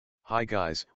Hi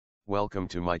guys, welcome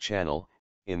to my channel.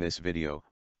 In this video,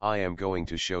 I am going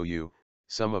to show you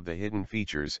some of the hidden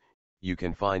features you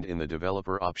can find in the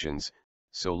developer options,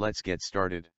 so let's get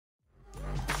started.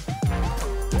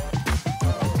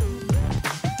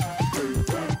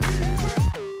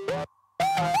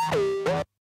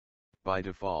 By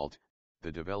default,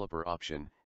 the developer option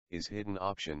is hidden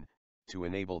option. To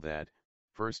enable that,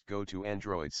 first go to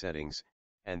Android settings,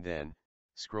 and then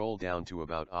scroll down to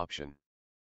About option.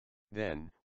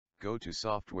 Then, go to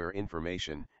Software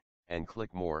Information, and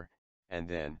click More, and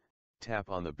then, tap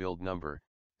on the build number,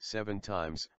 7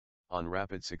 times, on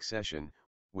rapid succession,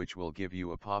 which will give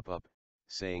you a pop-up,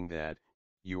 saying that,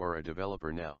 you are a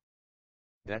developer now.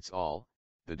 That's all,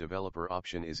 the developer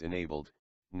option is enabled.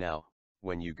 Now,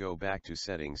 when you go back to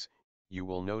settings, you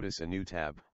will notice a new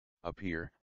tab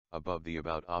appear above the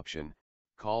About option,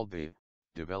 called the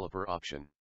Developer option.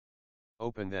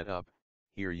 Open that up.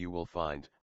 Here you will find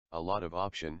a lot of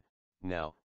option.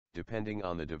 Now, depending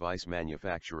on the device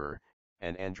manufacturer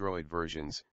and Android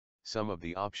versions, some of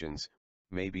the options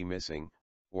may be missing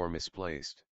or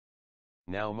misplaced.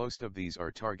 Now most of these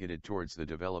are targeted towards the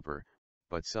developer,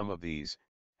 but some of these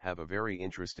have a very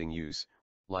interesting use,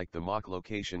 like the mock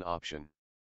location option.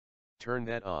 Turn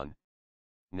that on.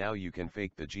 Now you can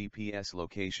fake the GPS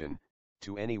location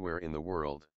to anywhere in the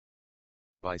world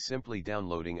by simply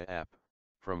downloading an app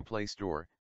from Play Store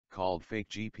called Fake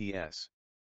GPS.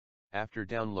 After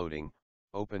downloading,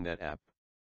 open that app.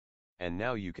 And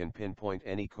now you can pinpoint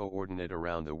any coordinate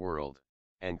around the world,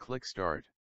 and click Start.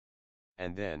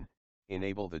 And then,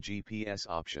 enable the GPS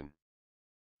option.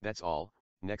 That's all.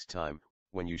 Next time,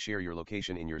 when you share your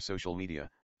location in your social media,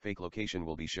 fake location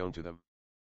will be shown to them.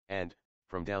 And,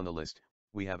 from down the list,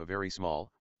 we have a very small,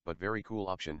 but very cool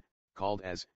option, called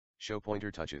as Show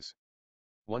Pointer Touches.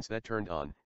 Once that turned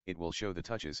on, it will show the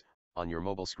touches on your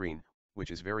mobile screen,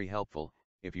 which is very helpful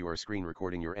if you are screen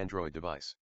recording your Android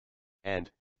device. And,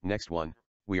 next one,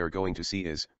 we are going to see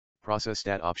is Process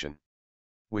Stat option,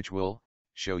 which will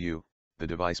show you the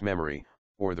device memory,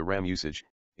 or the RAM usage.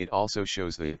 It also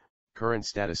shows the current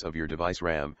status of your device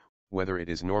RAM, whether it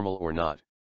is normal or not.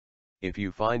 If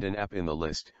you find an app in the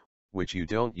list, which you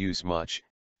don't use much,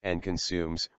 and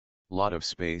consumes lot of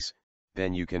space,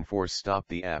 then you can force stop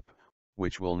the app,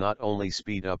 which will not only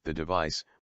speed up the device,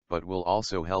 but will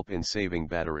also help in saving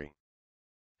battery.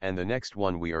 And the next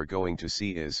one we are going to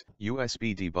see is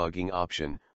USB debugging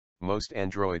option. Most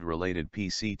Android-related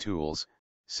PC tools,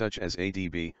 such as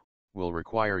ADB, will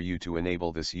require you to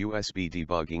enable this USB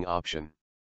debugging option.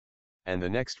 And the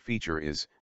next feature is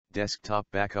desktop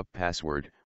backup password.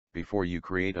 Before you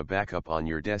create a backup on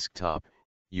your desktop,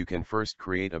 you can first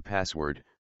create a password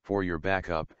for your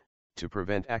backup to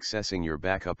prevent accessing your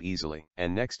backup easily.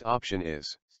 And next option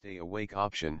is Stay Awake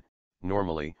option.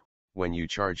 Normally, when you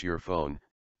charge your phone,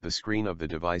 the screen of the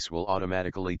device will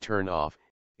automatically turn off.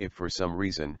 If for some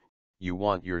reason you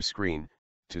want your screen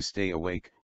to stay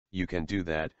awake, you can do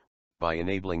that by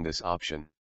enabling this option.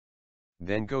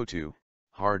 Then go to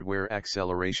Hardware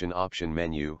Acceleration option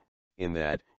menu. In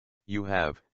that, you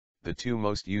have the two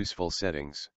most useful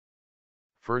settings.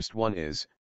 First one is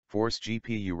Force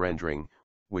GPU Rendering,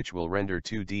 which will render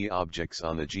 2D objects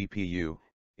on the GPU,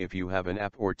 if you have an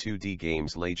app or 2D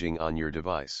games raging on your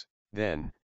device.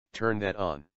 Then, turn that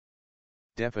on.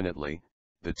 Definitely,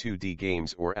 the 2D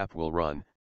games or app will run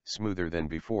smoother than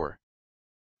before.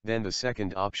 Then the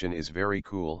second option is very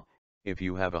cool. If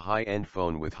you have a high-end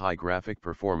phone with high graphic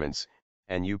performance,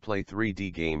 and you play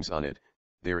 3D games on it,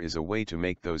 there is a way to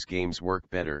make those games work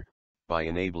better, by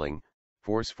enabling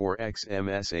Force 4x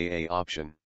MSAA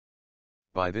option.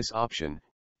 By this option,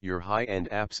 your high-end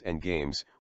apps and games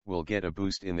will get a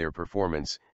boost in their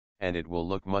performance, and it will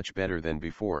look much better than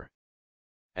before.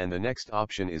 And the next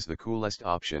option is the coolest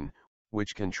option,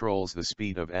 which controls the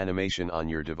speed of animation on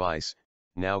your device.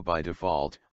 Now by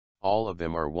default, all of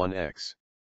them are 1x.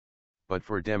 But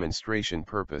for demonstration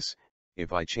purpose,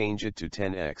 if I change it to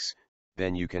 10x,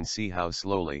 then you can see how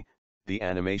slowly the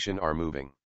animation are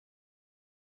moving.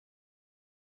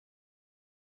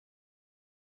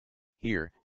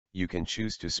 Here, you can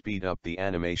choose to speed up the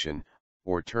animation,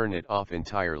 or turn it off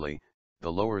entirely.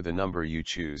 The lower the number you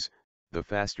choose, the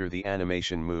faster the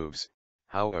animation moves.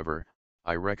 However,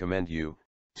 I recommend you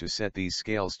to set these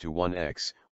scales to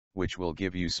 1x, which will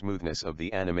give you smoothness of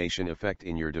the animation effect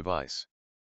in your device.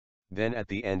 Then at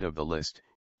the end of the list,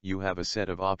 you have a set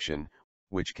of option,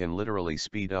 which can literally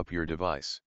speed up your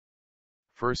device.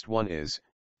 First one is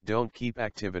Don't Keep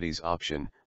Activities option.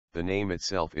 The name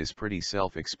itself is pretty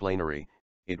self-explanatory.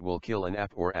 It will kill an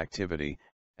app or activity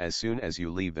as soon as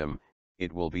you leave them.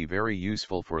 It will be very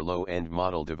useful for low-end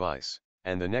model device.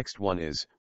 And the next one is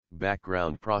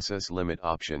Background process limit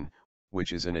option,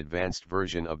 which is an advanced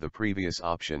version of the previous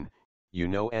option. You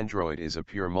know Android is a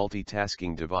pure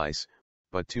multitasking device,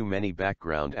 but too many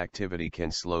background activity can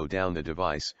slow down the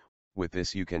device. With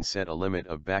this you can set a limit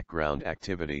of background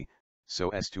activity, so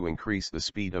as to increase the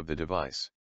speed of the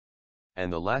device.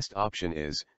 And the last option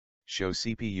is, show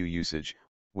CPU usage,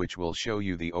 which will show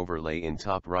you the overlay in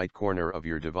top right corner of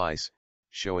your device,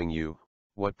 showing you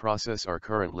what process are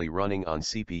currently running on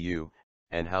CPU,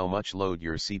 and how much load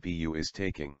your CPU is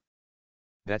taking.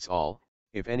 That's all.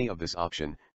 If any of this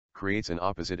option creates an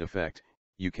opposite effect,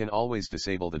 you can always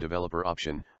disable the developer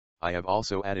option. I have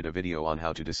also added a video on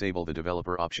how to disable the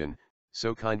developer option,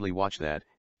 so kindly watch that,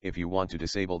 if you want to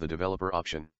disable the developer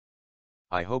option.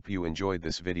 I hope you enjoyed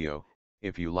this video.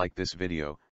 If you like this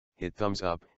video, hit thumbs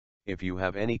up. If you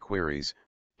have any queries,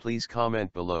 please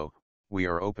comment below. We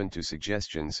are open to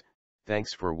suggestions.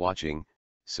 Thanks for watching.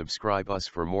 Subscribe us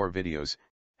for more videos.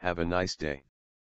 Have a nice day.